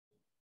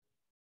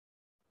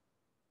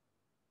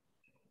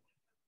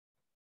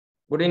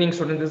Good evening,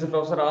 students. This is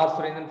Professor R.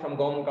 Surendran from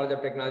Government College of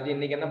Technology.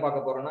 இன்னைக்கு என்ன பார்க்க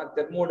போறோம்னா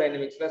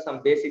thermodynamicsல some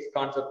basic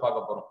concept பார்க்க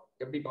போறோம்.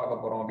 எப்படி பார்க்க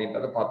போறோம்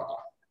அப்படின்றத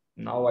பார்த்துக்கலாம்.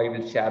 Now I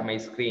will share my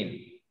screen.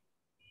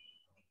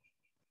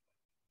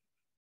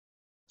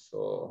 So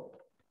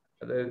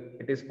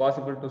it is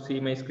possible to see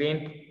my screen.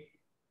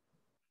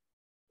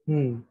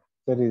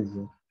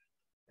 தெரியுது.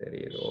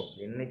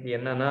 ஓகே. இன்னைக்கு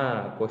என்னன்னா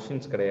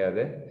क्वेश्चंस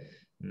கிடையாது.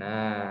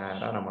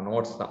 நேரா நம்ம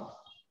நோட்ஸ் தான்.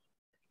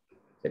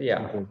 சரியா?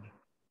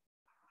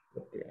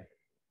 ஓகே.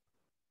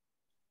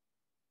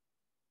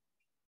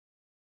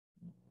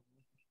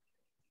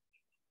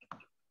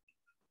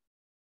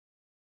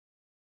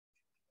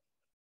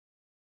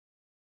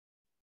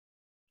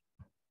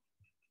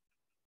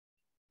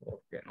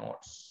 Okay,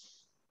 notes.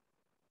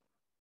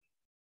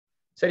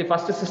 சரி,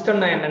 ஃபர்ஸ்ட்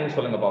சிஸ்டம்னா என்னன்னு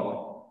சொல்லுங்க பாப்போம்.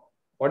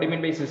 What do you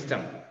mean by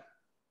system?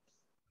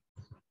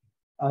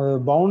 அது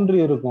பவுண்டரி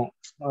இருக்கும்.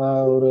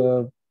 ஒரு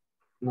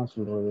என்ன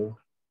சொல்றது?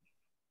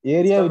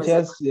 Area which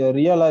has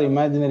real or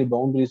imaginary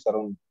boundaries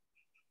around.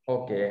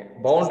 Okay,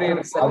 boundary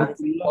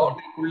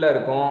பவுண்டரிக்குள்ள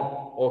இருக்கும்.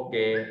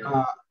 ஓகே,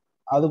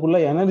 அதுக்குள்ள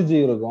எனர்ஜி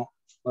இருக்கும்.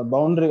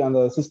 பவுண்டரி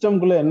அந்த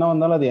சிஸ்டம்க்குள்ள என்ன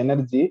வந்தாலும் அது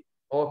எனர்ஜி.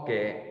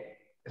 ஓகே,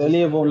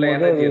 வெளியே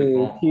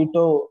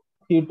போகும்போது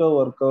ஹீட்டோ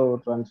ஒர்க்கோ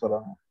ட்ரான்ஸ்ஃபர்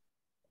ஆகும்.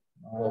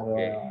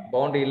 ஓகே,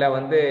 பவுண்டரியில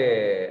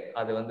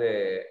அது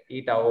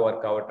ஹீட்டாவோ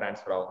ஒர்க்காவோ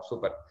ட்ரான்ஸ்ஃபர் ஆகும்.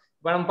 சூப்பர்.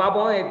 இப்போ நம்ம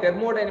பார்ப்போம்,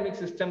 thermodynamic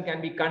system can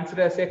be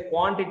considered as a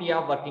quantity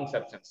of working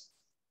substance.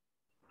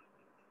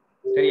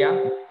 சரியா?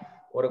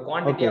 ஒரு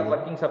குவாண்டிட்டி ஆஃப்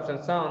ஒர்க்கிங்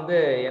சப்ஸ்டன்ஸ் தான்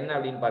என்ன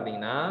அப்படின்னு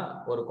பாத்தீங்கன்னா,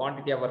 ஒரு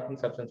குவாண்டிட்டி ஆஃப்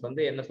ஒர்க்கிங்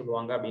சப்ஸ்டன்ஸ் என்ன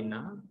சொல்லுவாங்க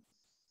அப்படின்னா,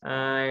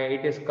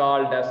 it is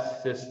called as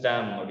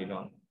system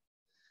அப்படின்னுவாங்க.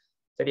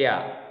 சரியா?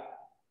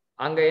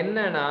 அங்க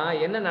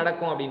என்ன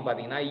நடக்கும் அப்படின்னு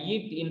பாத்தீங்கன்னா,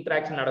 ஹீட்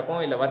இன்டராக்ஷன்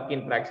நடக்கும், இல்ல ஒர்க்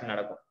இன்டராக்ஷன்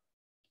நடக்கும்.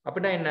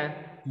 அப்படின்னா என்ன?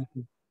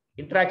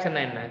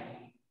 இன்டராக்ஷன்னா என்ன?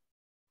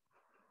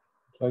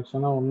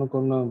 ஒண்ணுக்கு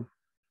ஒண்ணு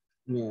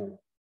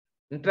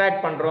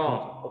இன்டராக்ட் பண்றோம்.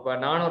 இப்ப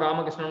நானும்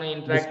ராமகிருஷ்ணனும்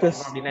இன்டராக்ட்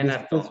பண்றோம் அப்படின்னா என்ன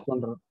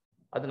அர்த்தம்?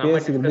 அது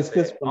நம்ம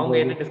டிஸ்கஸ். அவங்க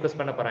என்ன டிஸ்கஸ்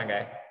பண்ண போறாங்க?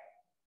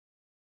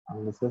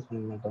 அவங்க டிஸ்கஸ்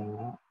பண்ண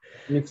மாட்டாங்க.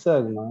 மிக்ஸ்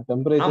ஆகுமா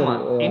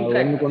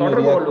டெம்பரேச்சர்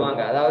தொடர்பு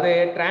கொள்வாங்க. அதாவது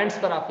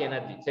ட்ரான்ஸ்ஃபர் ஆஃப்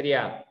எனர்ஜி.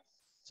 சரியா?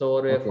 சோ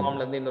ஒரு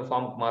ஃபார்ம்ல இருந்து இன்னொரு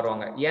ஃபார்முக்கு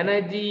மாறுவாங்க.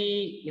 Energy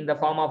in the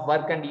form of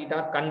work and heat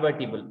R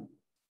convertible.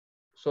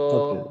 So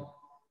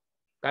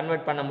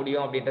convert பண்ண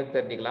முடியும் அப்படின்றது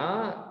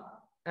தெரிஞ்சுக்கலாம்.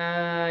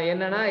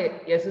 என்னன்னா,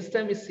 a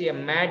system is a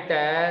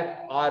matter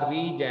or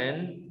region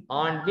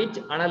on which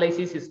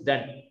analysis is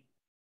done.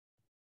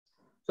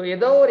 So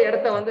ஏதோ ஒரு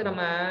இடத்த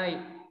நம்ம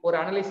ஒரு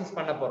அனலைசிஸ்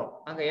பண்ண போறோம்.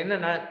 அங்க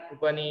என்ன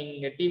இப்ப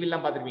நீங்க டிவி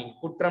எல்லாம் பாத்துருப்பீங்க,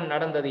 குற்றம்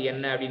நடந்தது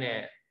என்ன அப்படின்னு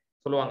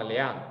சொல்லுவாங்க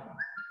இல்லையா?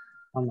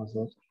 ஆமா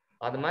சார்.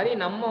 அது மாதிரி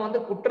நம்ம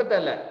குற்றத்தை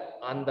இல்ல,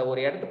 அந்த ஒரு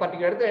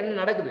பர்டிகுலர் இடத்துல என்ன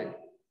நடக்குது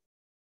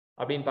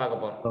அப்படின்னு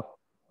பார்க்க போறோம்.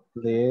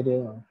 இந்த ஏரியா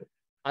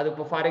அது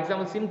இப்போ ஃபார்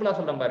எக்ஸாம்பிள் சிம்பிளா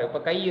சொல்றேன் பாரு. இப்ப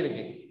கை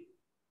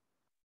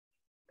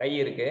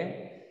இருக்கு,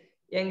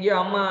 எங்கேயோ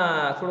அம்மா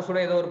சுட சுட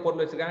ஏதோ ஒரு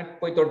பொருள் வச்சிருக்காங்க,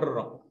 போய்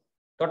தொட்டுறோம்.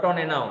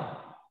 தொட்டோன்னு என்ன ஆகும்?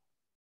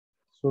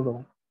 சுடும்.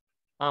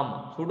 ஆமா,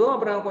 சுடும்.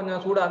 அப்புறம்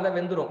கொஞ்சம் சூடா இருந்தா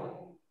வெந்துடும்.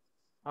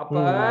 அப்ப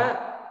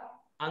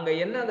அங்க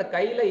அந்த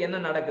கையில என்ன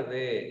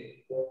நடக்குது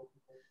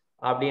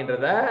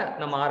அப்படின்றத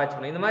நம்ம ஆராய்ச்சி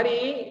பண்ணணும். இந்த மாதிரி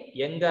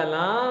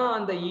எங்கெல்லாம்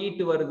அந்த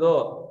ஈட்டு வருதோ,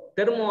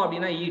 தெர்மோ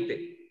அப்படின்னா ஈட்டு.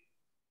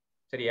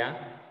 சரியா?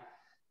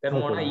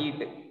 தெர்மோனா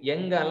ஈட்டு.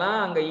 எங்கெல்லாம்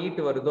அங்க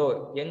ஈட்டு வருதோ,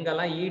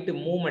 எங்கெல்லாம் ஈட்டு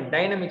movement,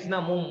 டைனமிக்ஸ்னா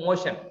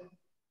motion,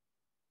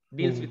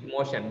 deals with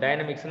motion.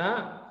 டைனமிக்ஸ்னா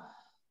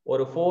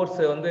ஒரு ஃபோர்ஸ்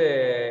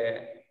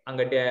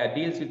அங்க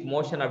டீல்ஸ் வித்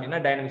மோஷன் அப்படின்னா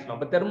டைனமிக்ஸ்.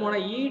 அப்ப தெர்மோனா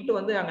ஈட்டு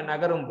அங்க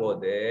நகரும்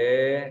போது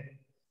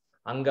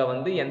அங்க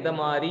எந்த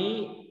மாதிரி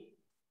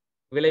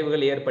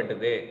விளைவுகள்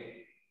ஏற்பட்டது.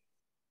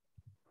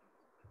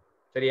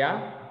 சரியா?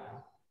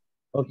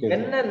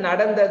 என்ன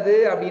நடந்தது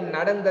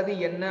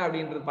என்ன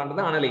அப்படின்றது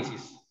பண்றது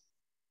அனலைசிஸ்.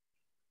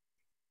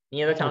 நீ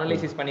ஏதாச்சும்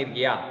analysis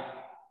பண்ணிருக்கியா?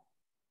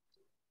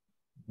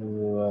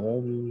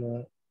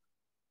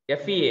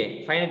 FEA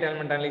finite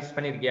element analysis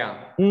பண்ணிருக்கியா?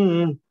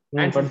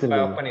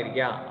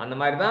 பண்ணிருக்கியா? அந்த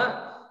மாதிரி தான்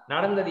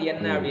நடந்தது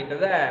என்ன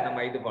அப்படின்றத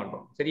நம்ம இது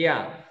பண்றோம். சரியா?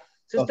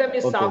 System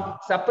is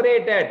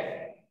separated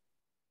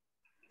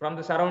from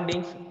the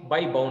surroundings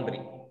by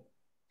boundary.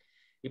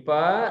 இப்ப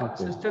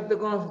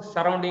சிஸ்டத்துக்கும்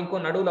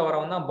சரௌண்டிங்க்கும் நடுவுல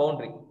வரவன் தான்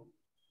boundary.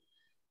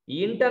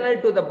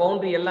 Internal to the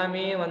boundary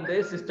எல்லாமே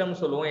சிஸ்டம்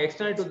சொல்லுவோம்.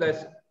 External to the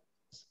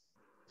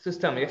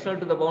system,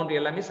 external to the boundary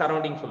எல்லாமே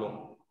சரௌண்டிங் சொல்லுவோம்.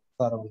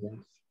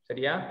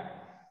 சரியா?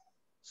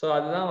 சோ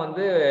அதுதான்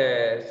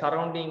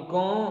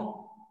சரௌண்டிங்க்கும்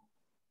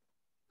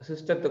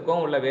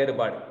சிஸ்டத்துக்கும் உள்ள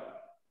வேறுபாடு.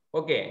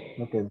 ஓகே.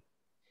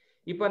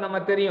 இப்ப நம்ம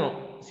தெரியும்,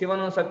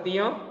 சிவனும்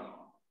சக்தியும்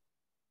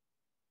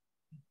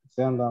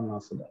சேர்ந்தா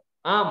மாசுடா.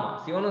 ஆமா,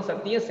 சிவனும்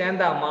சக்தியும்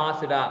சேர்ந்தா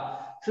மாசுடா.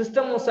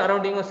 சிஸ்டமும்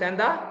சரௌண்டிங்கும்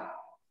சேர்ந்தா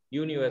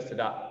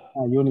யூனிவர்ஸ்டா.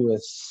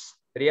 யூனிவர்ஸ்.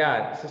 சரியா?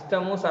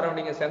 சிஸ்டமும்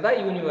சரௌண்டிங்கும் சேர்ந்தா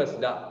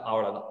யூனிவர்ஸ்டா.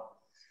 அவ்வளவுதான்.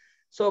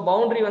 So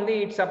boundary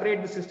it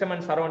separate the system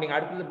and surrounding.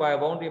 அடுத்து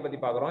boundary பத்தி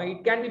பார்க்கறோம். It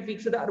can be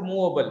fixed or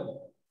movable.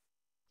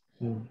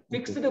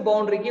 Fixed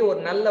boundary க்கு ஒரு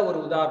நல்ல ஒரு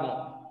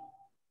உதாரணம்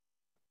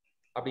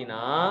அப்படினா,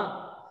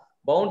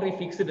 boundary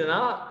fixedனா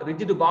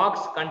rigid box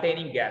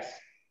containing gas.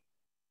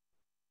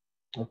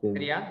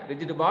 சரியா?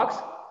 rigid box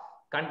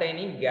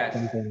containing case.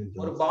 containing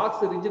ஒரு gas.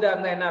 பாக்ஸ் ரிஜிடா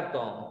இருந்தா என்ன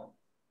அர்த்தம்?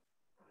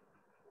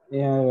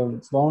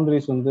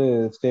 பவுண்டரிஸ் வந்து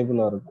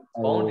ஸ்டேபிளா இருக்கும்.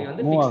 பவுண்டரி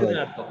வந்து மூவ் ஃபிக்ஸ்டுன்னு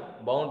ஆகாது. அர்த்தம்.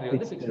 பவுண்டரி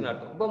வந்து ஃபிக்ஸ்டுன்னு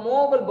அர்த்தம். இப்போ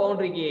மூவபிள்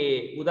பவுண்டரிக்கு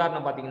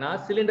உதாரணம் பாத்தீங்கன்னா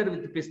சிலிண்டர்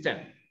வித்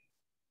பிஸ்டன்.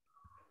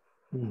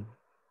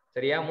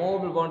 சரியா?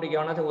 மூவபிள் பவுண்டரிக்கு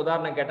எவனாச்சும்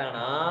உதாரணம்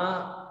கேட்டாங்கன்னா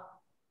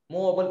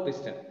மூவபிள்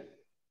பிஸ்டன்.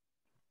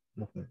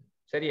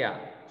 சரியா?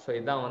 சோ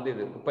இதான் வந்து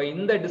இது. இப்போ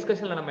இந்த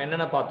டிஸ்கஷன்ல நம்ம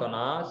என்னென்ன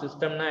பார்த்தோம்னா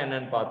சிஸ்டம்னா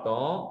என்னன்னு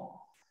பார்த்தோம்,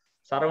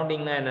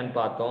 சரௌண்டிங்னா என்னன்னு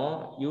பார்த்தோம்,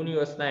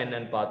 யூனிவர்ஸ்னா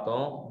என்னன்னு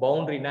பார்த்தோம்,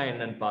 பவுண்டரினா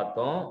என்னன்னு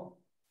பார்த்தோம்.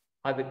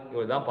 அது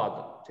இதுதான்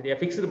பார்த்தோம். சரியா?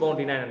 ஃபிக்ஸ்டு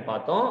பவுண்டரினா என்னன்னு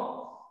பார்த்தோம்,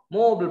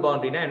 மூவபிள்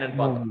பவுண்டரினா என்னன்னு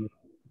பார்த்தோம்.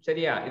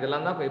 சரியா?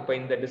 இதெல்லாம் தான் இப்போ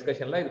இந்த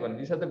டிஸ்கஷன்ல இது பண்ணி.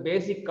 these are the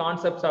basic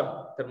concepts of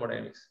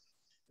thermodynamics.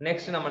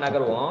 Next நம்ம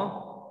நகருவோம்.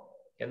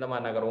 எந்த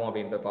மாதிரி நகருவோம்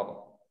அப்படின்றத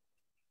பார்ப்போம்.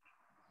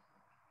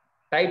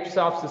 டைப்ஸ்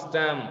ஆஃப்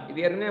சிஸ்டம் இது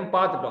ஏற்கனவே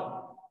பார்த்துட்டோம்.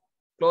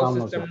 க்ளோஸ்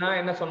சிஸ்டம்னா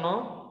என்ன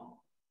சொன்னோம்?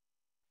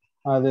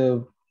 அது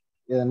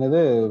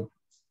என்னது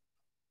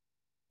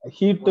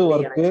heat to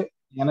work,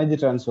 energy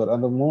transfer.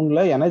 அந்த மூணுல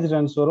எனர்ஜி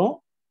ட்ரான்ஸ்ஃபரும்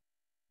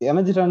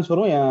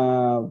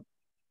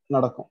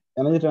நடக்கும்.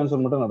 எனர்ஜி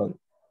ட்ரான்ஸ்ஃபர் மட்டும்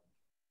நடக்கும்.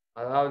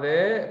 அதாவது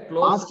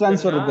க்ளோஸ்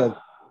ட்ரான்ஸ்ஃபர் இருக்காது.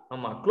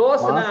 ஆமா,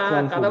 க்ளோஸ்னா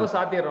கதவை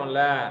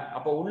சாத்திடுறோம்ல,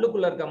 அப்ப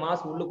உள்ளுக்குள்ள இருக்க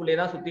மாஸ் உள்ளுக்குள்ளே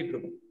தான் சுத்திட்டு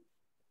இருக்கும்.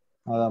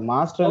 அதான்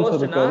மாஸ்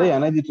ட்ரான்ஸ்ஃபர் இருக்காது,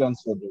 எனர்ஜி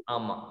ட்ரான்ஸ்ஃபர்.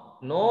 ஆமா.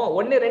 நோ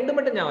ஒண்ணு ரெண்டு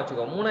மட்டும் ஞாபகம்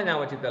வச்சுக்கோ, மூணா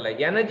ஞாபகம் வச்சுக்கல.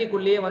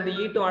 எனர்ஜிக்குள்ளேயே வந்து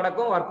ஹீட்டும்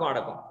அடக்கும் ஒர்க்கும்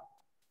அடக்கும்.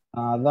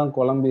 அதான்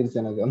குழம்பிருச்சு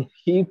எனக்கு.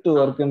 ஹீட் டு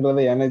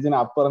ஒர்க்ன்றது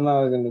எனர்ஜின்னு அப்புறம் தான்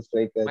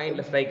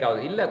மைண்ட்ல ஸ்ட்ரைக்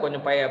ஆகுது. இல்ல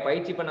கொஞ்சம்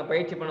பயிற்சி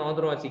பண்ண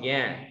வந்துரும்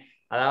வச்சுக்கேன்.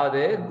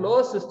 அதாவது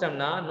close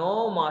சிஸ்டம்னா no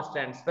mass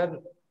transfer,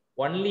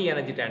 only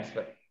energy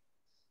transfer.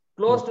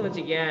 Closed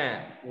வச்சுக்கேன்,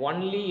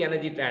 only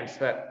energy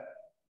transfer.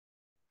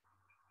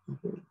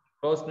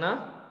 க்ளோஸ்னா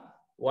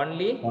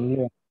only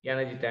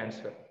energy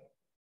transfer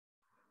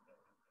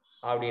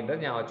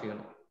அப்படின்றது ஞாபகம்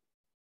வச்சுக்கணும்.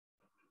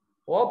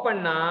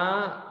 ஓப்பன்னா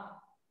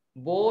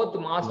both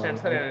mass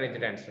transfer and energy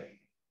transfer.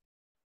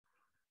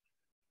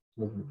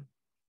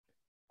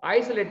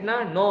 ஐசோலேட்னா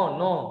no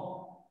no,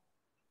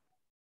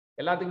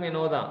 எல்லாத்துக்குமே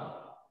நோ தான்.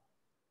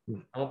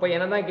 நம்ம போய்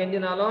என்னதான்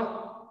கெஞ்சினாலும்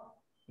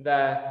இந்த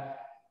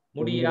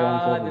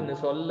முடியாதுன்னு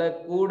சொல்ல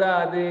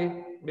கூடாது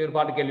இப்படி ஒரு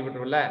பாட்டு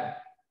கேள்விப்பட்டிருக்கல.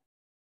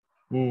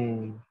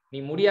 நீ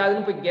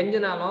முடியாதுன்னு போய்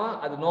கெஞ்சினாலும்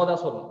அது நோ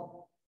தான் சொல்லும்.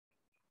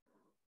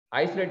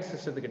 ஐசோலேட்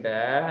சிஸ்டத்துக்கிட்ட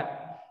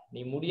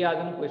நீ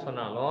முடியாதுன்னு போய்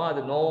சொன்னாலும் அது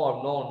நோ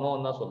நோ நோ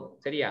தான் சொல்லும்.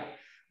 சரியா?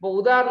 இப்போ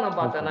உதாரணம்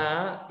பார்த்தனா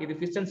இது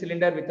piston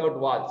cylinder without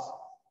Waals.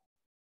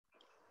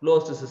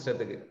 Closed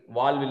சிஸ்டத்துக்கு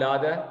valve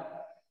இல்லாத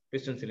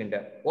piston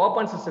cylinder.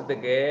 Open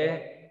சிஸ்டத்துக்கு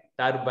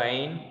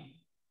turbine,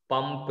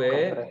 pump,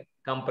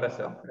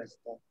 compressor.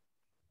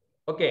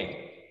 Okay,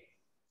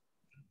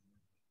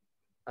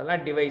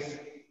 அதெல்லாம் டிவைஸ்.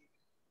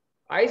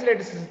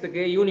 ஐசோலேட்டட்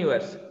சிஸ்டத்துக்கு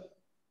யூனிவர்ஸ்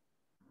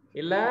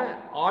இல்ல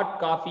ஹாட்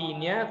காஃபி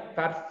இன் எ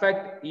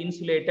பெர்ஃபெக்ட்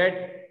இன்சுலேட்டட்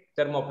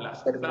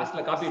தெர்மோபிளாஸ்ட்.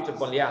 கிளாஸ்ல காஃபி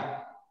வச்சிருப்போம் இல்லையா,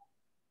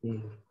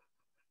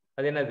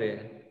 அது என்னது?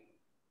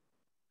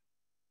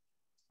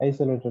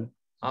 ஐசோலேட்டட்.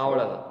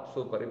 அவ்வளவுதான்.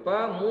 சூப்பர். இப்ப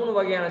 3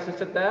 வகையான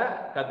சிஸ்டத்தை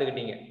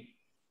கத்துக்கிட்டீங்க.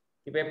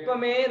 இப்ப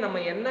எப்பவுமே நம்ம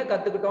என்ன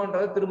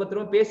கத்துக்கிட்டோம்ன்றத திரும்ப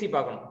திரும்ப பேசி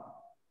பார்க்கணும்.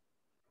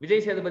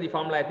 விஜய் சேதுபதி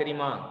ஃபார்முலா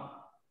தெரியுமா?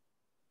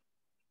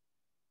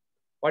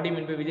 What you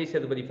mean by Vijay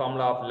Sethupathi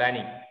formula of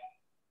learning?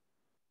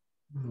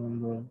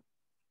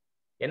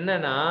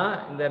 என்னன்னா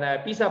இந்த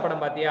பீஸா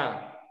படம் பாத்தியா?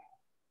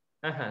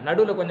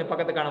 நடுவுல கொஞ்சம்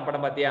பக்கத்து காணும்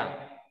படம் பாத்தியா?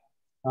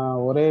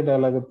 ஒரே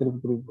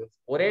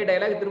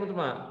டயலாக்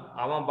திரும்ப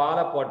அவன் பால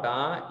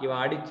போட்டான்,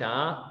 இவன்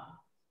அடிச்சான்,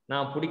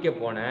 நான் பிடிக்க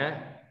போனேன்,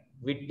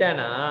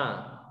 விட்டனா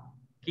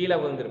கீழே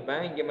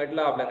விழுந்திருப்பேன், இங்க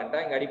மெட்ல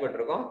ஆப்லங்கட்டா இங்க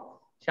அடிபட்டிருக்கும்,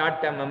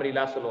 ஷார்ட் டேர்ம் மெமரி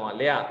லாஸ் சொல்லுவான்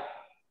இல்லையா?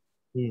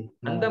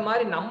 அந்த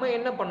மாதிரி நம்ம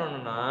என்ன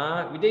பண்ணணும்னா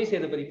விஜய்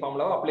சேதுபதி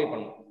ஃபார்முலாவை அப்ளை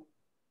பண்ணணும்.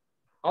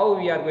 how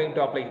we are going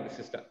to apply the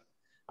system.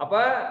 அப்ப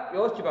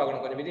யோசிச்சு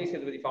பார்க்கணும் கொஞ்சம். விஜய்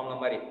சேதுபதி ஃபார்முலா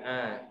மாதிரி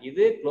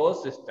இது க்ளோஸ்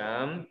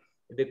சிஸ்டம்,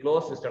 இது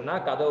க்ளோஸ் சிஸ்டம்னா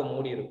கதவு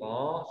மூடி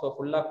இருக்கும், ஸோ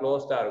ஃபுல்லா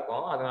க்ளோஸ்டா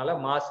இருக்கும், அதனால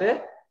மாசு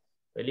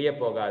வெளியே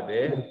போகாது,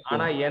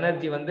 ஆனா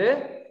எனர்ஜி வந்து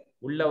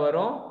உள்ள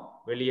வரும்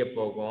வெளியே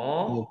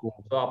போகும்.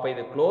 ஸோ அப்ப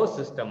இது க்ளோஸ்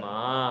சிஸ்டமா?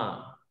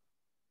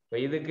 இப்போ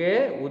இதுக்கு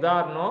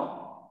உதாரணம்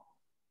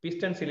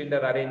piston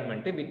cylinder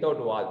arrangement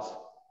without Waals.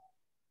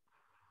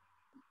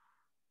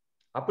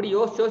 அப்படி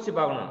யோசிச்சு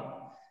பார்க்கணும்.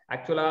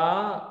 ஆக்சுவலா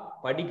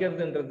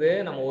படிக்கிறதுன்றது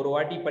நம்ம ஒரு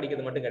வாட்டி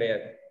படிக்கிறது மட்டும்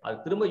கிடையாது, அது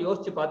திரும்ப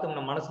யோசிச்சு பார்த்து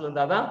நம்ம மனசுல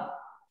இருந்தாதான்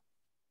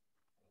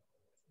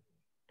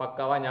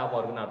பக்காவா ஞாபகம்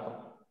இருக்குன்னு அர்த்தம்.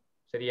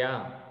 சரியா?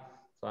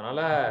 அதனால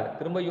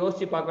திரும்ப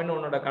யோசிச்சு பார்க்க வேண்டிய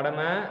உன்னோட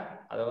கடமை,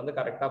 அதை வந்து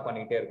கரெக்டா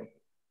பண்ணிக்கிட்டே இருக்கும்.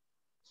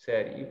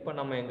 சரி, இப்ப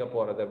நம்ம எங்க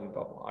போறது அப்படின்னு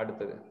பார்ப்போம்.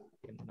 அடுத்தது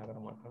என்ன நகர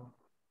மாட்டோம்,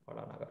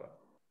 பல நகரம்.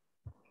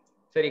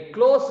 சரி,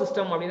 க்ளோஸ்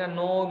சிஸ்டம் அப்படின்னா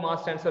no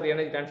mass transfer,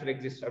 energy transfer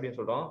exist அப்படின்னு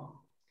சொல்றோம்.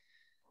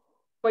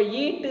 இப்ப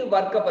ஈட்டு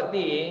வர்க்க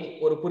பத்தி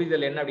ஒரு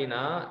புரிதல் என்ன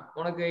அப்படின்னா,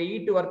 உனக்கு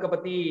ஈட்டு வர்க்க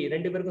பத்தி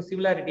ரெண்டு பேருக்கும்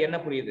சிமிலாரிட்டி என்ன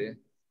புரியுது?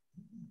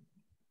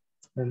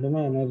 ரெண்டுமே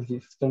எனர்ஜி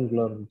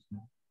சிஸ்டம்க்குள்ள இருந்துச்சு.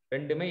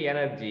 ரெண்டுமே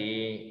எனர்ஜி,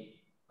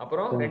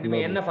 அப்புறம் ரெண்டுமே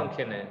என்ன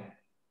ஃபங்க்ஷன்?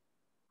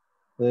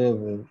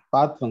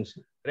 பாத்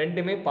ஃபங்க்ஷன்.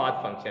 ரெண்டுமே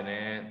பாத் ஃபங்க்ஷன்.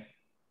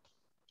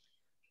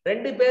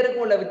 ரெண்டு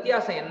பேருக்கும் உள்ள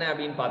வித்தியாசம் என்ன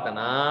அப்படின்னு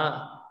பார்த்தனா,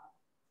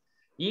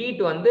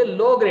 ஹீட் வந்து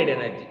லோ கிரேட்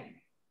எனர்ஜி,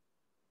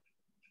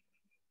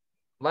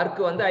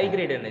 ஒர்க் வந்து ஹை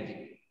கிரேட் எனர்ஜி.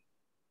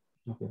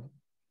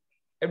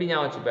 எப்படி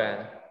ஞாபகம் வச்சுப்ப?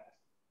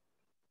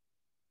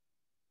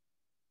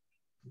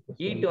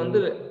 ஹீட் வந்து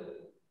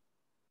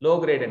லோ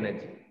கிரேட்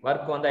எனர்ஜி,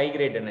 ஒர்க் வந்து ஹை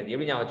கிரேட் எனர்ஜி.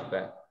 எப்படி ஞாபகம் வச்சுப்ப?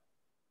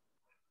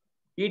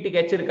 ஹீட்டுக்கு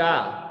H இருக்கா?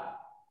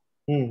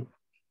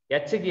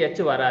 Hக்கு H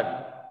வராது.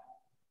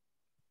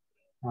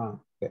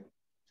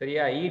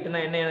 சரியா? ஹீட்னா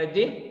என்ன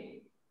எனர்ஜி?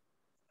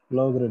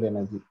 Low great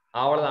energy.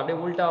 அவ்வளவுதான்.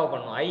 அப்படியே உல்டாவா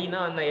பண்ணும். ஐனா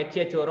அந்த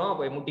H வரும்,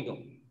 அப்ப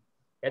முட்டிக்கும்.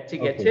 Hக்கு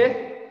H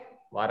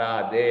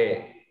வராது.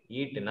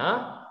 ஹீட்னா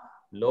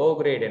low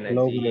great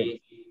energy,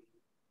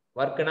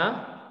 ஒர்க்னா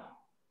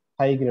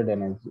high grade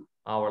energy.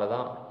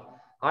 அவ்வளவுதான்.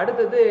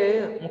 அடுத்தது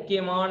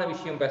முக்கியமான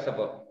விஷயம் பேச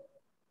போறோம்.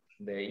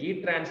 இந்த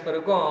ஹீட்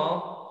டிரான்ஸ்ஃபருக்கும்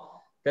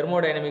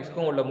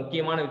தெர்மோடைனமிக்ஸ்க்கும் உள்ள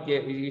முக்கியமான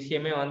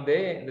விஷயமே வந்து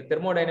இந்த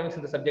தெர்மோடைனமிக்ஸ்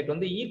இந்த சப்ஜெக்ட்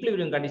வந்து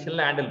ஈக்விலிபிரியம்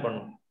கண்டிஷன்ல ஹேண்டில்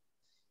பண்ணும்.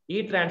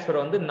 ஹீட் டிரான்ஸ்ஃபர்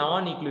வந்து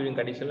நான் ஈக்விலிபிரியம்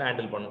கண்டிஷன்ல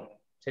ஹேண்டில் பண்ணும்.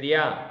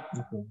 சரியா?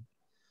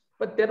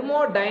 இப்ப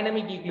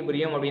தெர்மோடைனமிக்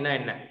ஈக்விலிபிரியம் அப்படின்னா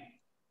என்ன?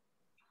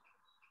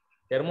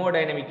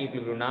 Thermodynamic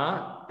ஈக்விலிபிரியம்னா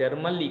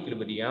thermal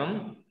equilibrium,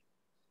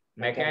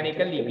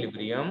 mechanical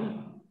equilibrium,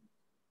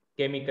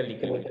 chemical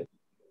equilibrium.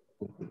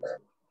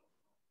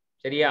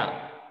 சரியா?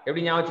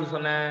 எப்படி ஞாபகம்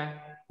சொன்ன?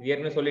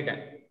 ஏற்கனவே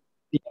சொல்லிட்டேன்.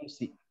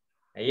 டிஎம்சி.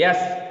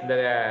 எஸ், இந்த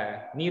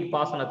நீர்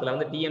பாசனத்துல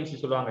வந்து டிஎம்சி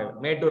சொல்லுவாங்க.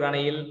 மேட்டூர்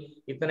அணையில்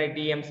இத்தனை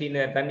டிஎம்சி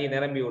தண்ணி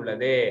நிரம்பி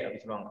உள்ளது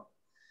அப்படி சொல்லுவாங்க.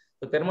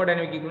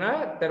 Thermodynamic ஈக்விலிபிரியம்னா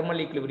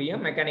thermal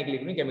equilibrium, mechanical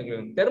equilibrium, chemical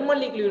equilibrium.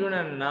 Thermal equilibrium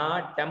என்னன்னா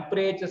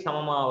temperature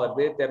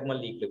சமமாவது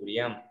thermal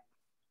equilibrium.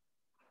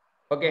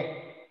 Okay.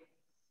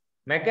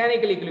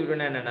 Mechanical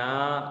equilibrium என்னன்னா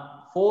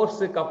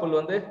ஃபோர்ஸ் கப்புள்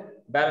வந்து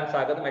பேலன்ஸ்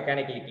ஆகுது,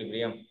 மெக்கானிக்கல்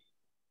ஈக்விலிபிரியம்.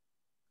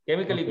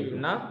 கெமிக்கல்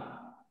ஈக்விலிபிரியம்னா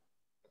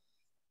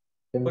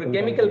ஒரு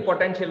கெமிக்கல்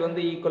பொட்டன்ஷியல்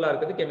வந்து ஈக்குவலா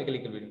இருக்குது, chemical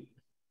equilibrium.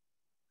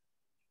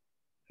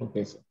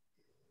 Okay sir.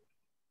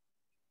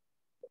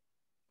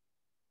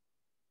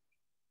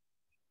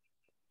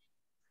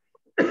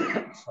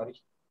 Sorry.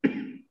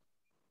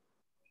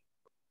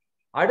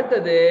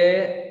 அடுத்தது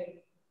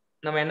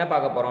நம்ம என்ன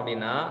பார்க்க போறோம்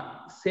அப்படின்னா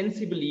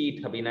சென்சிபிள்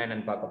ஹீட் அப்படின்னா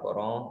என்னன்னு பார்க்க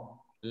போறோம்,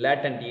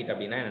 லேட்டன்ட் ஹீட்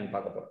அப்படின்னா என்னன்னு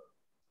பார்க்க போறோம்.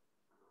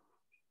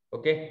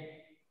 ஓகே.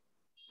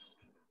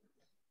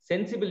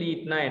 சென்சிபிள்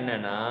ஹீட்னா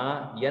என்னன்னா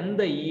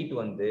எந்த ஹீட்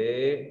வந்து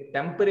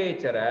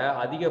டெம்பரேச்சரை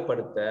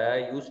அதிகப்படுத்த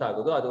யூஸ்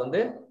ஆகுதோ அது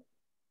வந்து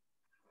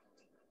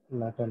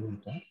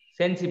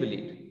சென்சிபிள்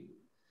ஹீட்.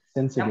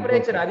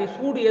 டெம்பரேச்சர்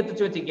சூடு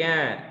ஏத்துச்சு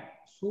வச்சுக்கேன்,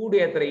 சூடு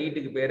ஏத்துற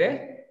ஹீட்டுக்கு பேரு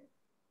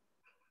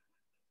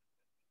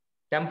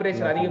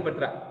டெம்பரேச்சர்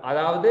அதிகப்படுத்துற,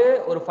 அதாவது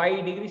ஒரு 5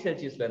 டிகிரி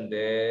செல்சியஸ்ல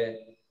இருந்து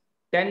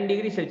 10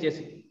 டிகிரி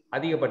செல்சியஸ்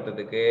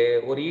அதிகப்படுத்துறதுக்கு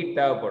ஒரு ஹீட்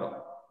தேவைப்படும்.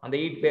 அந்த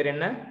ஹீட் பேர்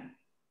என்ன?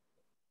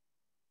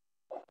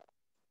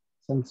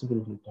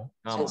 Sensible heat.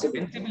 ஆமா,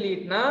 சென்சிபிள்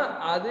ஹீட்னா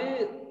அது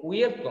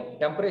உயர்த்தும்,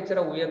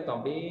 டெம்பரேச்சரை உயர்த்தும்,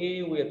 அப்படியே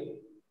உயர்த்தும்,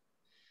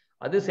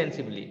 அது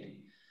சென்சிபிள் ஹீட்.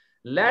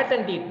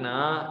 லேட்டன்ட் ஹீட்னா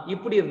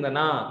இப்படி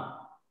இருந்தனா,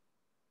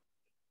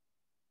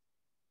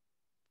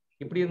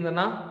 இப்படி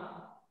இருந்தனா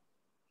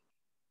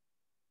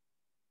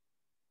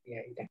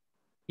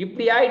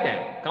இப்படி ஆயிட்டேன்,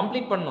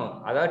 கம்ப்ளீட் பண்ணும்.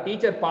 அதாவது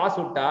டீச்சர் பாஸ்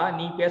விட்டா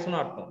நீ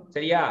பேசணும் அர்த்தம்.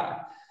 சரியா?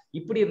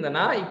 இப்படி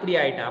இருந்தனா இப்படி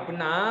ஆயிட்டேன்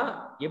அப்படின்னா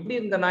எப்படி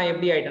இருந்தனா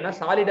எப்படி ஆயிட்டேன்னா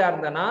சாலிடா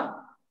இருந்தனா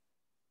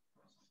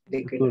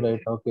லிக்விட்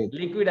ஆயிட்டேன். ஓகே.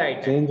 லிக்விட்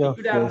ஆயிட்டேன். சேஞ்ச் ஆஃப்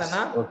லிக்விடா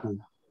இருந்தனா ஓகே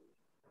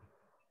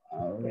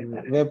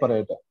வேப்பர்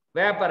ஆயிட்டேன்.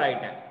 வேப்பர்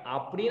ஆயிட்டேன்.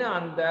 அப்படின்னா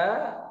அந்த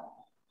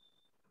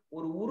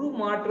ஒரு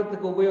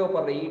உருமாற்றத்துக்கு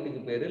உபயோகப்படுற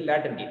ஹீட்டுக்கு பேரு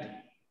லேட்டன்ட் ஹீட்.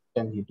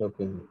 ஹீட்.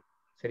 ஓகே.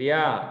 சரியா?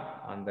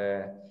 அந்த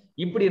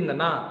இப்படி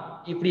இருந்தனா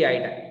இப்படி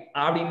ஆயிட்டேன்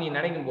அப்படின்னு நீ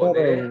நினைக்கும்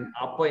போது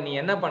அப்ப நீ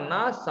என்ன பண்ணா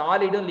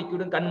சாலிடும்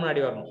லிக்விடும் கண்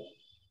முன்னாடி வரணும்.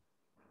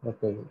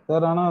 Okay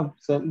sir. ஆனா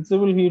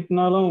சென்சிபிள்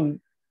ஹீட்னாலும்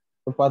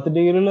 10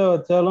 டிகிரில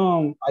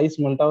வச்சாலும் ஐஸ்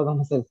மெல்ட்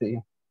ஆகுதானே சார்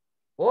செய்யும்?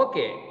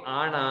 ஓகே.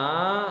 ஆனா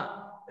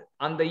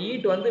அந்த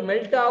ஹீட் வந்து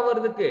மெல்ட்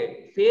ஆவறதுக்கு,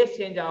 ஃபேஸ்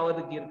சேஞ்ச்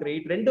ஆவறதுக்கு இருக்கிற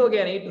ஹீட் ரெண்டு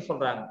வகையான ஹீட்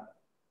சொல்றாங்க.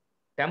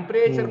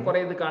 டெம்பரேச்சர்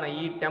குறையதுக்கான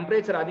ஹீட்,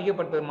 டெம்பரேச்சர்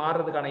அதிகப்படுத்து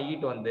மாறுறதுக்கான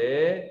ஹீட் வந்து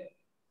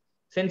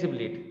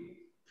sensible heat.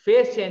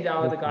 Face change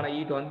ஆவதுக்கான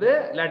heat வந்து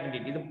லேட்டன்ட்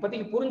ஹீட். இது பத்தி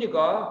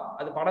புரிஞ்சுக்கோ,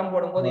 அது படம்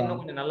போடும்போது இன்னும்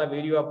கொஞ்சம் நல்லா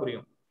விரிவா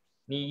புரியும்.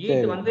 நீ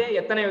ஹீட் வந்து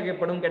எத்தனை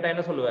வகைப்படும் கேட்டா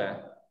என்ன சொல்லுவ?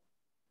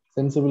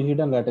 Sensible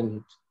heat and latent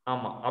heat.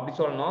 ஆமா, அப்படி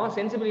சொல்லணும்.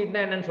 சென்சிபிள்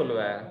ஹீட்னா என்னன்னு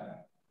சொல்லுவ?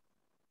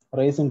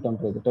 ரைஸ் இன்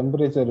டெம்பரேச்சர்,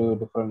 டெம்பரேச்சர்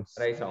டிஃபரன்ஸ்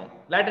ரைஸ் ஆகும்.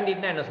 லேட்டன்ட்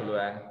ஹீட்னா என்ன சொல்லுவ?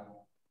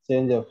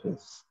 Change of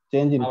face,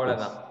 change in.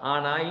 அவ்வளவுதான்.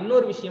 ஆனா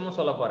இன்னொரு விஷயமும்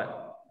சொல்ல போறேன்.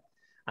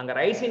 அங்க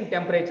ரைஸ் இன்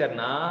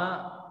டெம்பரேச்சர்னா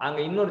அங்க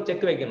இன்னொரு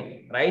செக் வைக்கணும்.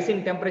 ரைஸ்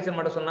இன் டெம்பரேச்சர்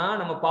மட்டும் சொன்னா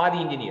நம்ம பாதி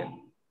இன்ஜினியர்.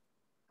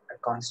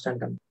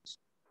 கான்ஸ்டன்ட்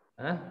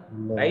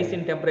ரைஸ்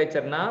இன்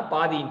டெம்பரேச்சர்னா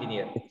பாதி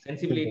engineer.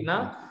 Sensible ஹீட்னா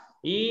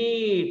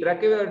heat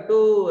required to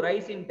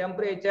rice in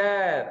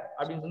temperature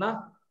அப்படின்னு சொன்னா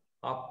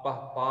அப்பா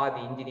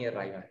பாதி இன்ஜினியர்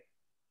ஆயிடுவேன்.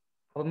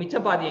 அப்ப மிச்ச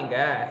பாதி எங்க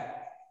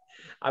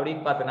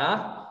அப்படின்னு பார்த்தனா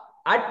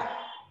at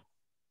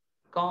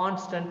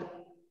constant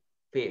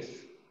phase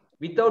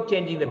without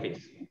changing the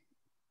phase.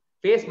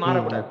 phase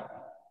மாறக்கூடாது.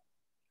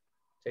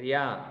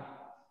 சரியா?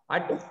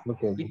 at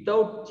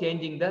without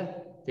changing the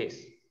phase.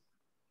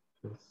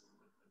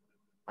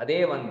 அதே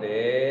வந்து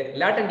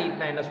லேட்டன்ட்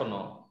ஹீட்னா என்ன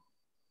சொன்னோம்?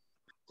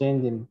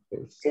 change in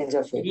phase. Change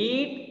of phase.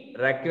 Heat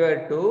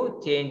required to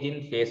change in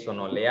phase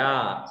சொன்னோம் இல்லையா?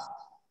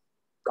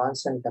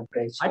 Constant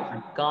temperature. At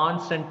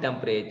constant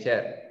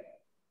temperature.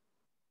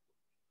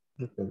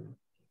 Okay.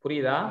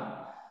 புரியுதா?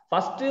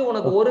 First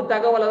உனக்கு ஒரு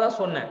தகவலை தான்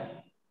சொன்னேன்.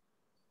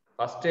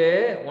 ஃபர்ஸ்ட்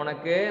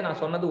உனக்கு நான்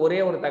சொன்னது ஒரே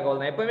ஒரு தகவல்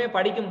தான். எப்பவுமே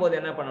படிக்கும் போது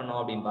என்ன பண்ணணும்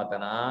அப்படின்னு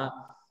பார்த்தனா,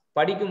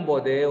 படிக்கும்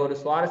போது ஒரு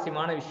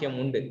சுவாரஸ்யமான விஷயம்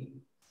உண்டு.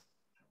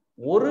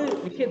 ஒரு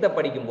விஷயத்தை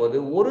படிக்கும் போது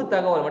ஒரு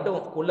தகவல் மட்டும்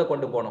உள்ள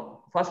கொண்டு போகணும்.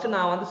 ஃபர்ஸ்ட்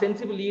நான் வந்து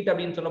சென்சிபிள் ஹீட்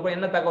அப்படின்னு சொன்னப்போ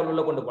என்ன தகவல்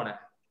உள்ள கொண்டு போனேன்?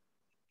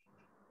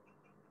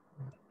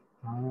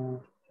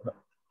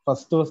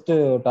 First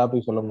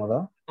topic சொல்லும்போதா?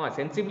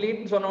 சென்சிபிள்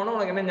ஹீட் சொன்னோம்னா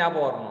உனக்கு என்ன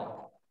ஞாபகம் வரணும்?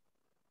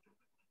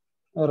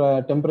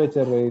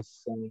 Temperature rice.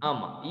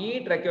 ஆமா,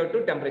 heat required to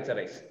temperature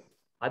rice.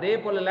 அதே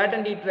போல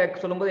லேட்டன்ட்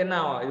ஹீட் சொல்லும்போது என்ன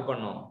இது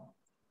பண்ணும்?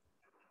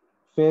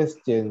 Face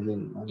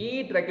changing.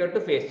 Heat required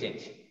to face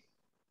change.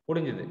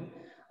 முடிஞ்சது.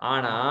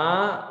 ஆனா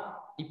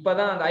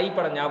இப்பதான் அந்த ஐ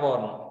படம் ஞாபகம்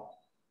வரணும்.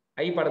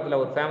 ஐ படத்துல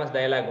ஒரு ஃபேமஸ்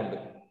டயலாக் உண்டு.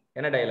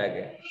 என்ன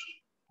டயலாக்?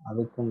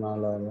 அதுக்கும்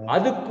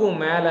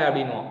மேல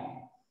அப்படின்னும்.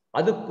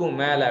 அதுக்கும்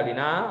மேல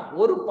அப்படின்னா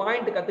ஒரு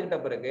பாயிண்ட் கத்துக்கிட்ட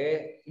பிறகு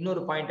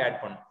இன்னொரு பாயிண்ட்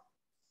ஆட் பண்ணும்.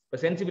 இப்ப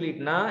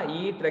சென்சிபிலிட்டினா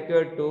heat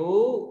required to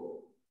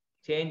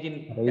change in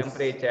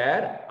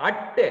temperature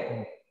at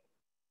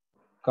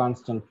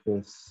constant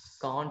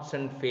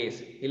face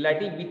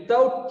இல்லாட்டி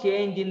வித்தவுட்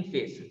சேஞ்ச் இன்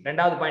ஃபேஸ்.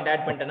 ரெண்டாவது பாயிண்ட்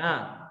ஆட் பண்ணிட்டேனா?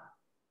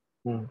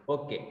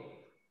 ஓகே.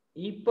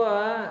 இப்போ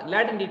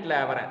லேட்டன்ட் ஹீட்ல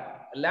வரேன்.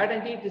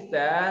 Latent heat is the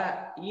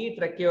heat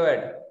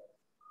required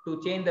to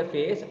change the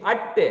face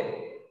at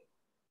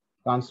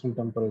constant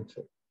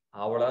temperature.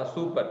 அவ்வளவு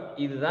super.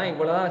 இதுதான்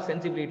இவ்வளவுதான்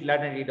sensible heat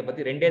latent ஹீட்டை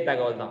பத்தி ரெண்டே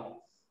தகவல் தான்.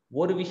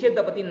 ஒரு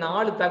விஷயத்தை பத்தி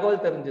 4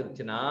 தகவல்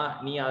தெரிஞ்சிருச்சுன்னா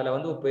நீ அதுல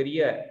வந்து ஒரு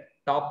பெரிய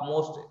டாப்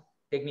மோஸ்ட்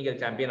டெக்னிக்கல்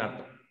சாம்பியன்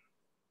அர்த்தம்.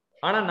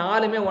 ஆனா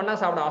 4மே ஒன்னா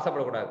சாப்பிட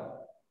ஆசைப்படக்கூடாது.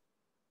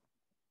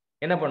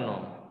 என்ன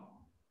பண்ணும்?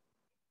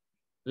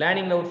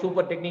 லேர்னிங்ல ஒரு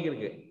சூப்பர் டெக்னிக்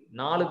இருக்கு.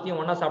 4த்தையும்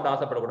ஒன்னா சாப்பிட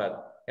ஆசைப்படக்கூடாது.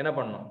 என்ன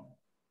பண்ணும்?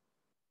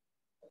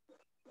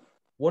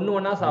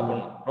 ஒன்னா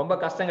சாப்பிடணும். ரொம்ப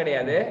கஷ்டம்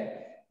கிடையாது.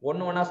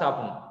 ஒன்னா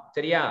சாப்பிடணும்.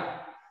 சரியா?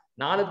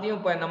 4த்தையும்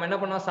இப்ப நம்ம என்ன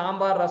பண்ணோம்?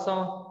 சாம்பார்,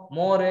 ரசம்,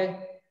 மோர்,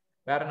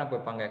 வேற என்ன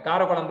வைப்பாங்க?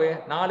 காரக்குழம்பு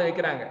 4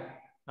 வைக்கிறாங்க.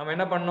 நம்ம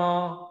என்ன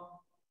பண்ணோம்?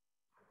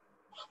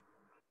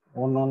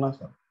 ஒன்னொன்னா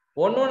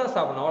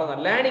சாப்பிடணும்.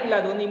 அவ்வளவுதான். லேர்னிங்ல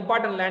அது வந்து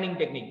இம்பார்ட்டன்ட் லேர்னிங்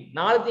டெக்னிக்.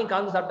 4த்தையும்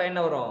கலந்து சாப்பிட்டா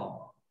என்ன வரும்?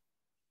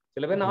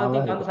 சில பேர்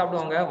 4த்தையும் கலந்து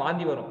சாப்பிடுவாங்க,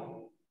 வாந்தி வரும்.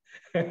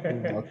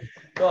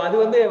 அது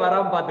வந்து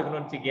வராம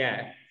பாத்துக்கணும்னு வச்சுக்கேன்.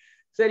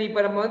 சரி,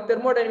 இப்ப நம்ம வந்து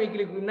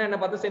தெர்மோடைனமிக்னா என்ன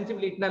பார்த்தோம்?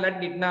 சென்சிபிலிட்டினா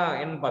லேட்டன்ட் ஹீட்னா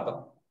என்னன்னு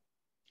பார்த்தோம்.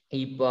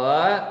 இப்ப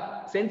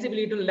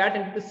சென்சிபிலிட்டி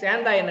லேட்டன்ட் ஹீட்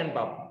சேர்ந்தா என்னன்னு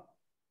பார்ப்போம்.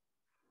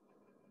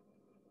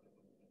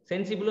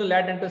 சென்சிபிளும்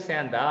லேட்டன்ட்டும்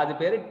சேர்ந்தா அது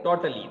பேரு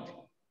டோட்டல் ஹீட்.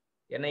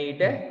 என்ன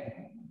ஹீட்?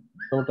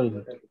 Total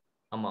heat.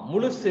 ஆமா,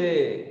 முழுசு.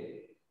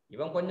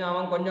 இவன் கொஞ்சம்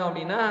அவன் கொஞ்சம்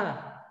அப்படின்னா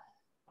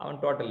அவன்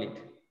டோட்டல்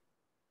ஹீட்.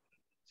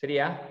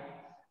 சரியா?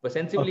 இப்ப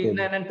சென்சிபிள்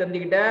ஹீட்னா என்னன்னு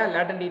தெரிஞ்சுக்கிட்ட,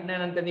 லேட்டன்ட் ஹீட்னா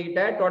என்னன்னு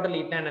தெரிஞ்சுக்கிட்ட, டோட்டல்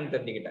ஹீட்னா என்னன்னு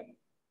தெரிஞ்சுக்கிட்ட.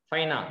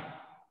 ஃபைனா?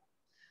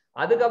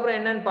 அதுக்கப்புறம்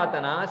என்னன்னு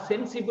பார்த்தனா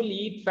சென்சிபிள்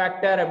ஹீட்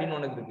ஃபேக்டர் அப்படின்னு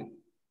ஒண்ணு இருக்கு.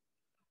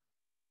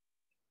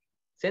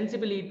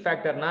 Sensible heat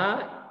ஃபேக்டர்னா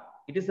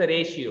it is a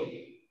ratio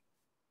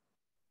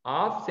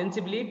of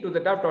sensible heat to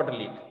that of total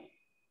heat.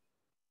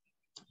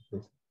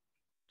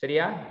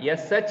 சரியா?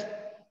 SH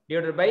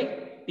divided by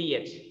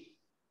TH.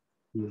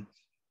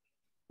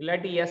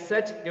 இல்லாட்டி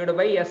SH divided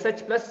by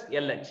SH plus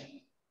LH.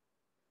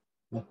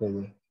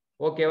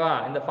 ஓகேவா?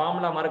 இந்த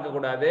ஃபார்முலா மறக்க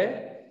கூடாது.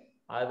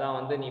 அதுதான்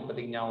வந்து நீ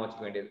இப்போதைக்கு ஞாபகம்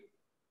வச்சுக்க வேண்டியது.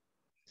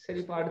 சரி,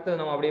 இப்போ அடுத்து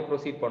நம்ம அப்படியே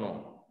ப்ரொசீட்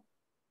பண்ணுவோம்.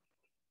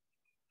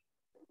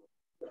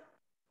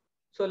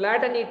 ஸோ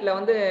லேட்டன்ட் ஹீட்ல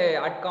வந்து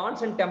அட்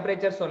கான்ஸ்டன்ட்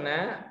டெம்பரேச்சர்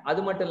சொன்னேன். அது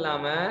மட்டும்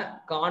இல்லாம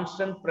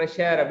கான்ஸ்டன்ட்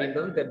ப்ரெஷர்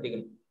அப்படின்றதும்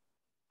தெரிஞ்சுக்கணும்.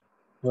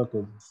 ஓகே.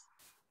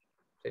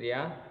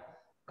 சரியா?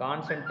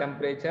 Constant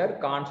temperature,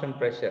 constant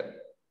pressure.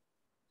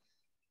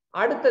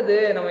 அடுத்தது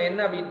நம்ம என்ன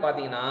அப்படின்னு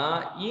பாத்தீங்கன்னா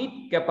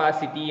ஹீட்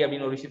கெப்பாசிட்டி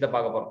அப்படின்னு ஒரு விஷயத்தை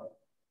பார்க்க போறோம்.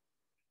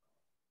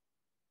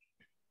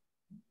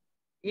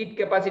 ஹீட்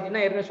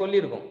கெப்பாசிட்டினா ஏற்கனவே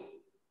சொல்லியிருக்கோம்.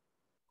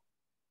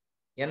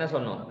 என்ன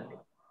சொன்னோம்?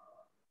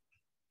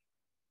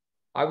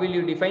 How will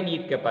you define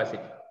heat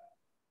capacity?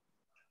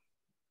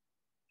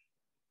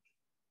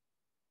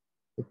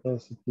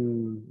 Capacity.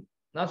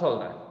 நான்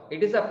சொல்றேன்.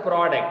 It is a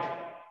product.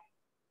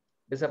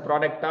 It is a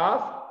product of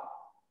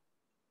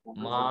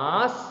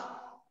mass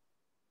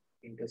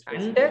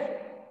and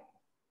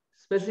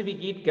specific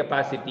heat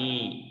capacity.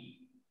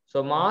 So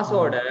mass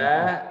ஓட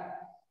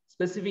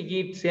specific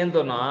heat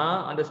சேர்ந்தோம்னா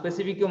அந்த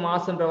specific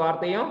massன்ற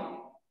வார்த்தையும்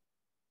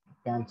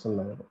கேன்சல்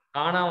ஆயிடும்,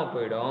 காணாம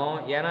போயிடும்.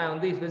 ஏன்னா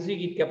வந்து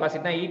specific heat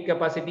கெப்பாசிட்டினா heat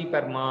capacity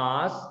per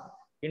mass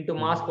into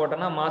mass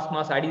போட்டோம்னா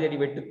மாஸ் அடிதடி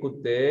வெட்டு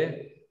குத்து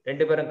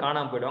 2 பேரும்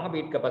காணாம போயிடுவாங்க.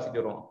 ஹீட் கெப்பாசிட்டி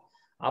வரும்.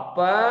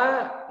 அப்ப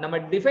நம்ம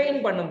டிஃபைன்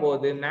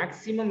பண்ணும்போது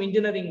மேக்ஸிமம்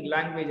இன்ஜினியரிங்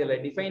லாங்குவேஜ்ல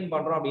டிஃபைன்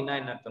பண்றோம் அப்படின்னா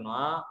என்ன அர்த்தம்னா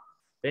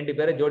 2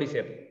 பேரை ஜோடி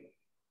சேர்ப்போம்,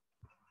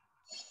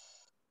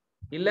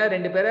 இல்ல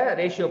 2 பேரை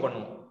ரேஷியோ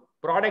பண்ணுவோம்.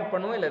 ப்ராடக்ட்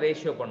பண்ணுவோம் இல்ல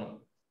ரேஷியோ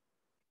பண்ணுவோம்.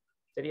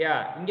 சரியா?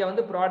 இங்க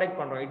வந்து ப்ராடக்ட்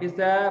பண்றோம். It is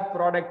the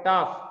product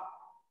of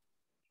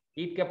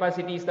heat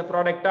capacity is the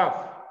product of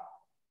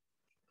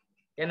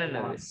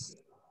என்னன்னது?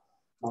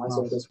 Mass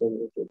into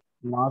specific heat.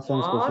 mass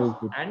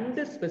and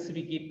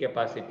specific heat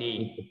capacity.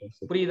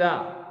 புரியுதா?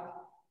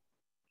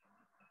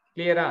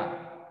 கிளியரா?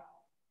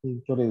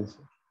 புரியுது.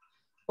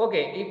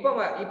 ஓகே,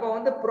 இப்போ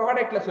வந்து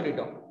ப்ராடக்ட்ல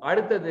சொல்லிட்டோம்.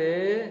 அடுத்தது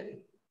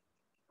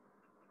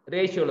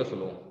ரேஷியோல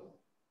சொல்லுவோம்.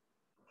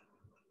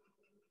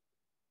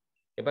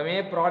 எப்பவுமே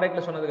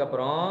ப்ராடக்ட்ல சொன்னதுக்கு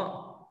அப்புறம்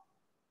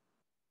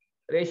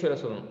ரேஷியோல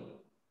சொல்லணும்.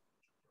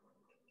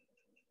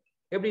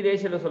 எப்படி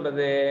ரேஷியோல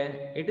சொல்றது?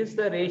 It is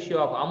the ratio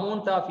of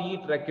amount of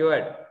heat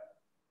required.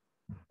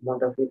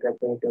 Amount of heat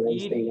required to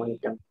raise the unit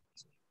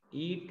temperature.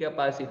 Heat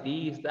capacity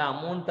is the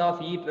amount of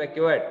heat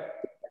required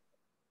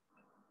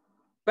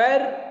per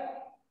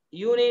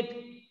unit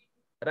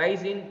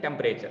rise in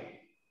temperature.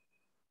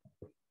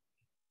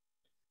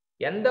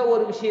 எந்த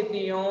ஒரு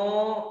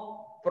விஷயத்தையும்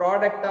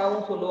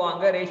ப்ராடக்டாவும்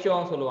சொல்லுவாங்க,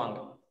 ரேஷியோவும் சொல்லுவாங்க.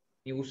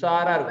 நீ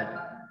உஷாரா இருக்கும்.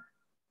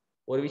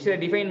 ஒரு விஷயத்தை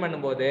டிஃபைன்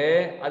பண்ணும்போது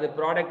அது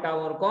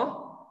ப்ராடக்டாவும் இருக்கும்,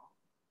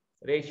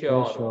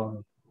 ரேஷியோவும்.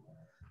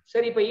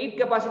 சரி, இப்ப ஹீட்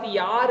கெபாசிட்டி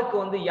யாருக்கு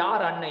வந்து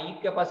யார் அண்ணன்?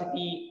 Heat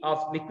capacity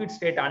of liquid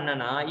state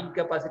அண்ணனா, heat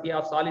capacity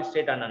of solid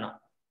state அண்ணனா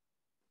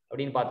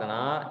அப்படின்னு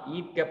பார்த்தனா,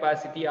 heat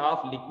capacity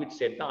of liquid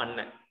state தான்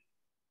அண்ணன்.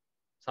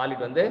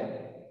 சாலிட் வந்து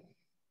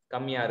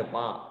கம்மியா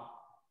இருப்பான்.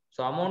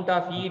 So amount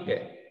of heat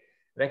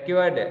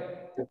required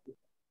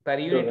per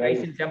unit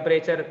rise in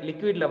temperature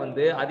liquidல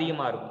வந்து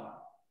அதிகமா இருக்கும்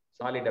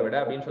சாலிடை விட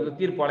அப்படின்னு சொல்லி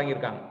தீர்ப்பு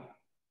வழங்கியிருக்காங்க.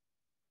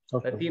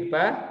 இந்த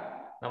தீர்ப்பை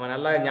நம்ம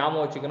நல்லா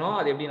ஞாபகம் வச்சுக்கணும்.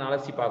 அது எப்படி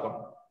அலசி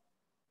பார்க்கணும்.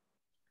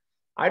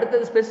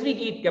 அடுத்தது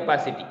specific heat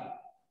capacity.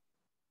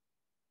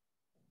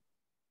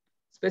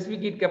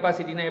 Specific heat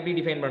கெபாசிட்டினா எப்படி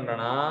டிஃபைன்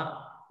பண்றோம்னா,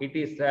 it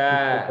is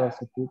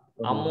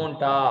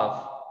amount of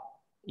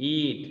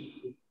heat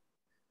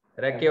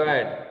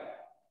required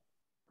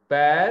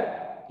per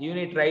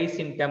unit rise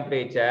in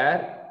temperature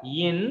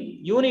in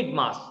unit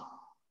mass.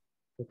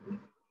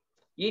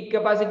 heat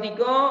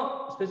capacity-க்கும்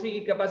specific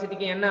heat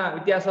capacity-க்கும் என்ன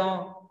வித்தியாசம்?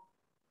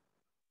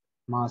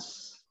 mass.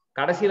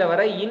 கடைசில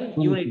வர in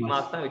unit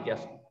mass தான்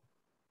வித்தியாசம்.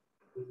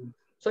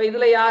 சோ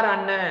இதுல யார்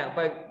அண்ணன்?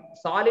 இப்ப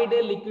சாலிட்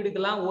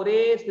லிக்விடுக்கெல்லாம் ஒரே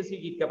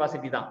ஸ்பெசிபிக் ஹீட்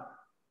கெபாசிட்டி தான்.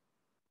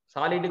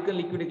 சாலிடுக்கு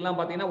லிக்விடுக்கெல்லாம்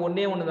பாத்தீங்கன்னா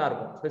ஒண்ணு தான்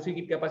இருக்கும். ஸ்பெசிபிக்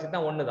ஹீட் கெபாசிட்டி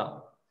தான் ஒண்ணு தான்.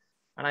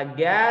 ஆனா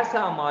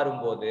கேஸா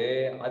மாறும்போது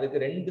அதுக்கு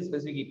ரெண்டு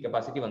ஸ்பெசிபிக் ஹீட்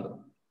கெபாசிட்டி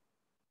வந்துடும்.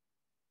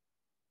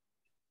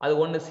 அது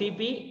ஒன்னு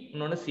சிபி,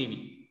 இன்னொன்னு சிவி.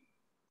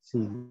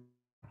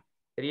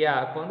 சரியா?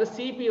 இப்ப வந்து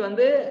சிபி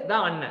வந்து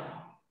தான் அண்ணன்,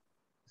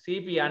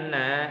 சிபி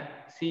அண்ணன்,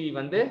 சிவி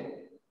வந்து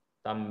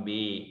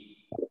தம்பி.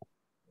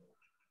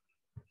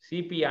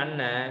 சிபி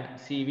அண்ணன்,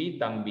 சிவி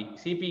தம்பி.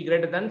 CP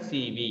greater than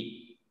CV.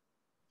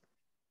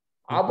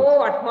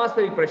 above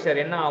atmospheric pressure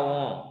என்ன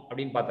ஆகும்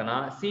அப்படின்னு பார்த்தனா,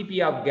 CP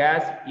of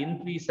case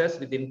increases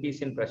with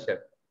increase in pressure.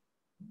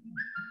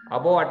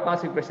 above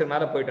atmospheric pressure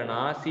மேல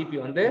போயிட்டோம்னா சிபி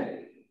வந்து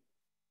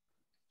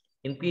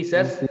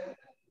increases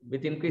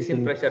with increase in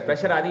pressure.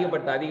 pressure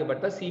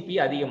அதிகப்படுத்த சிபி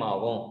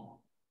அதிகமாகும்.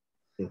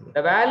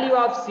 the value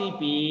of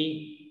cp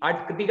at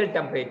critical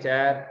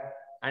temperature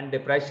and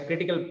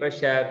critical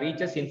pressure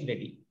reaches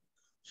infinity.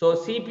 so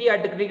cp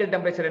at critical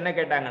temperature என்ன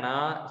கேட்டாங்கன்னா,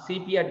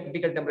 cp at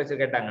critical temperature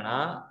கேட்டாங்கன்னா,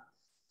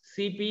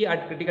 cp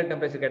at critical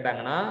temperature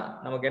கேட்டாங்கன்னா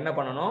நமக்கு என்ன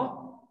பண்ணணும்?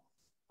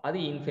 அது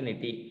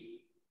infinity.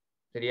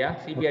 சரியா?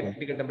 cp at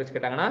critical temperature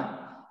கேட்டாங்கன்னா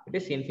it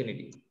is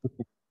infinity.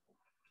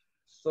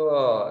 ஸோ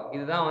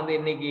இதுதான் வந்து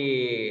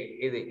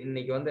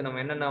இன்னைக்கு வந்து நம்ம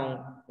என்னென்ன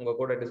உங்க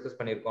கூட டிஸ்கஸ்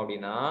பண்ணியிருக்கோம்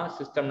அப்படின்னா,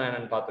 சிஸ்டம்னா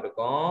என்னன்னு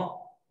பார்த்துருக்கோம்,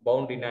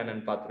 பவுண்டரினா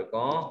என்னன்னு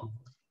பார்த்துருக்கோம்,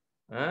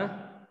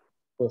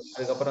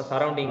 அதுக்கப்புறம்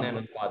சரௌண்டிங்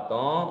என்னன்னு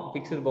பார்த்தோம்,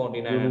 பிக்ஸ்டு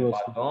பவுண்டரினா என்னன்னு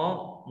பார்த்தோம்,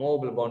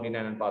 மூவபிள்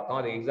பவுண்டரினா என்னன்னு பார்த்தோம்,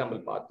 அது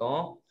எக்ஸாம்பிள்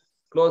பார்த்தோம்,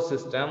 close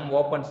system,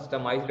 open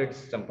system,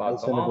 isolated system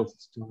பார்த்தோம்.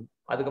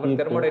 அதுக்கப்புறம்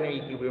தெர்மோடைனமிக்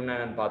ஈக்விலிபிரியம்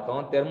என்னன்னு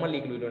பார்த்தோம், தெர்மல்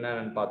ஈக்விலிபிரியம்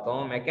என்னன்னு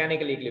பார்த்தோம்,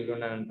 மெக்கானிக்கல் ஈக்விலிபிரியம்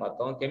என்னன்னு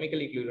பார்த்தோம்,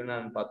 கெமிக்கல் ஈக்விலிபிரியம்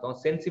என்னன்னு பார்த்தோம்,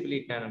 சென்சிபிள்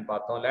ஹீட் என்னன்னு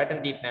பார்த்தோம்,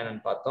 லேட்டன்ட் ஹீட்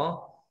என்னன்னு பார்த்தோம்,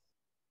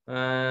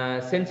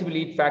 சென்சிபிள்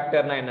ஹீட்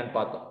ஃபேக்டர்னா என்னன்னு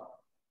பார்த்தோம்.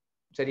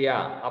 சரியா?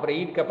 அப்புறம்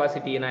ஹீட்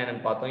கெபாசிட்டினா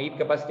என்னன்னு பார்த்தோம், heat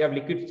capacity of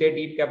liquid state,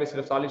 heat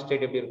capacity of solid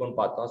state எப்படி இருக்கும்னு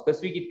பார்த்தோம்,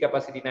 ஸ்பெசிபிக் ஹீட்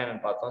கெபாசிட்டினா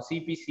என்னன்னு பார்த்தோம்,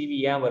 சிபி சிவி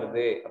ஏன்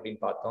வருது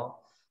அப்படின்னு பார்த்தோம்.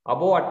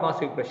 above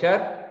atmospheric pressure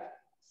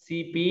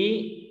cp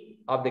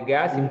of the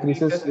gas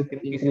increases with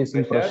increase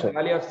in pressure. The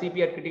value of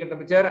cp at critical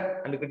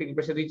temperature and critical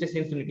pressure reaches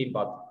infinity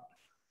path.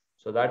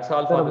 So that's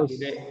all for the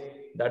today.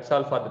 That's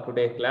all for the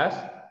today class.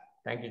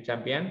 Thank you,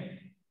 champion.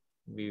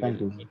 We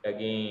will meet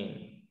again.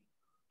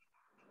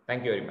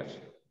 Thank you very much.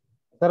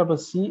 Sir, அப்ப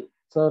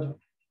sir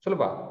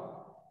சொல்லுப்பா.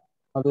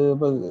 அது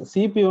இப்ப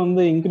CP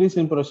வந்து increase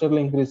in பிரஷர்ல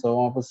increase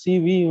ஆகும். அப்ப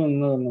CV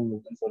வந்து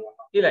என்ன சொல்லுவாங்க?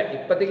 இல்ல,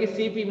 இப்போதைக்கு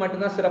சிபி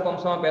மட்டும் தான்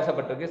சிறப்பம்சமா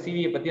பேசப்பட்டிருக்கு.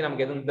 சிவியை பத்தி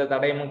நமக்கு எதுவும் இந்த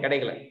தடயமும்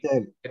கிடைக்கல.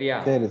 சரியா?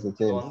 சரி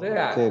சார். வந்து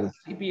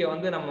சிபியை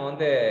வந்து நம்ம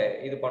வந்து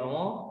இது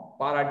பண்ணுவோம்,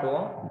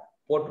 பாராட்டுவோம்,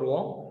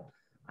 போற்றுவோம்.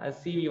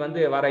 சிவி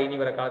வந்து இனி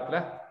வர காலத்துல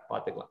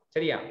பாத்துக்கலாம்.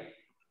 சரியா?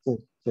 சரி.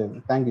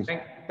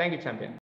 Thank you champion.